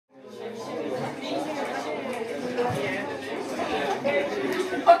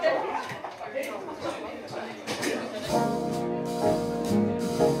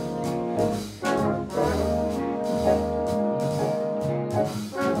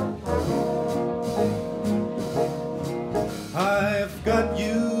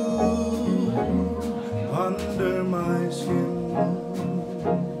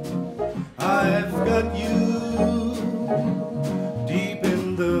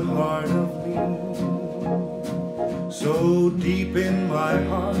so deep in my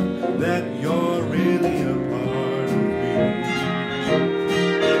heart that you're really a part of me.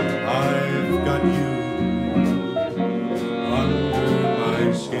 I've got you under my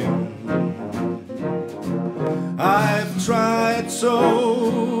skin. I've tried so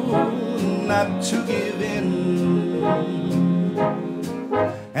not to give in,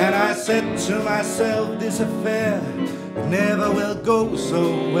 and I said to myself, this affair never will go so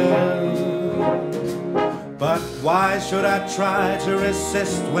well. But why should I try to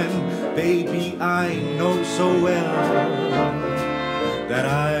resist when, baby, I know so well that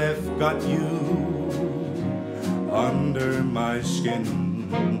I've got you under my skin.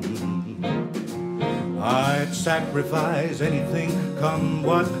 I'd sacrifice anything, come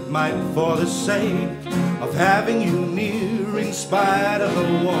what might, for the sake of having you near, in spite of the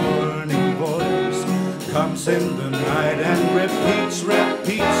warning voice comes in the night and repeats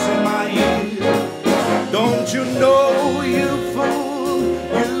in my ear. Don't you know, you fool,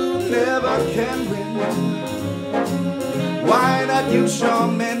 you never can win. Why not use your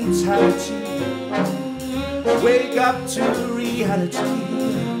mentality? Wake up to reality.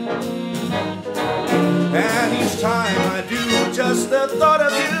 And each time I do, just the thought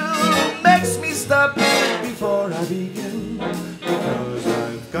of you makes me stop before I begin. Because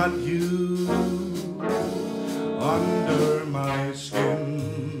I've got you under my skin.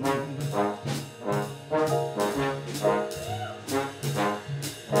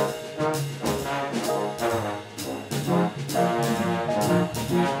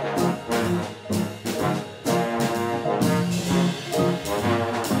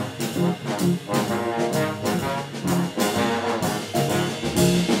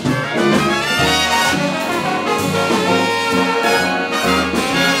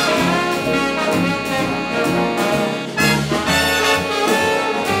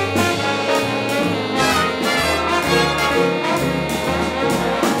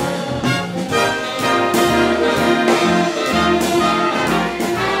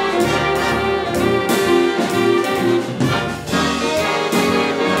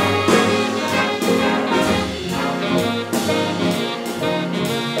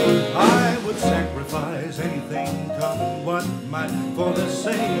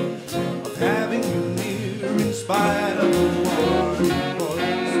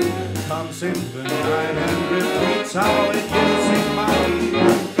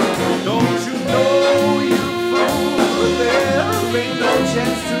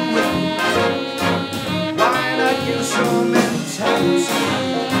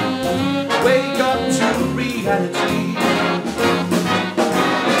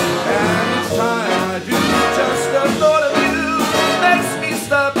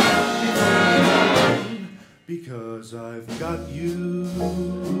 Because I've got you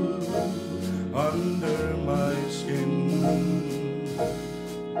under my skin.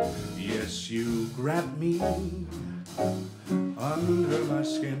 Yes, you grab me under my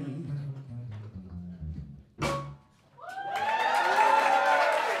skin.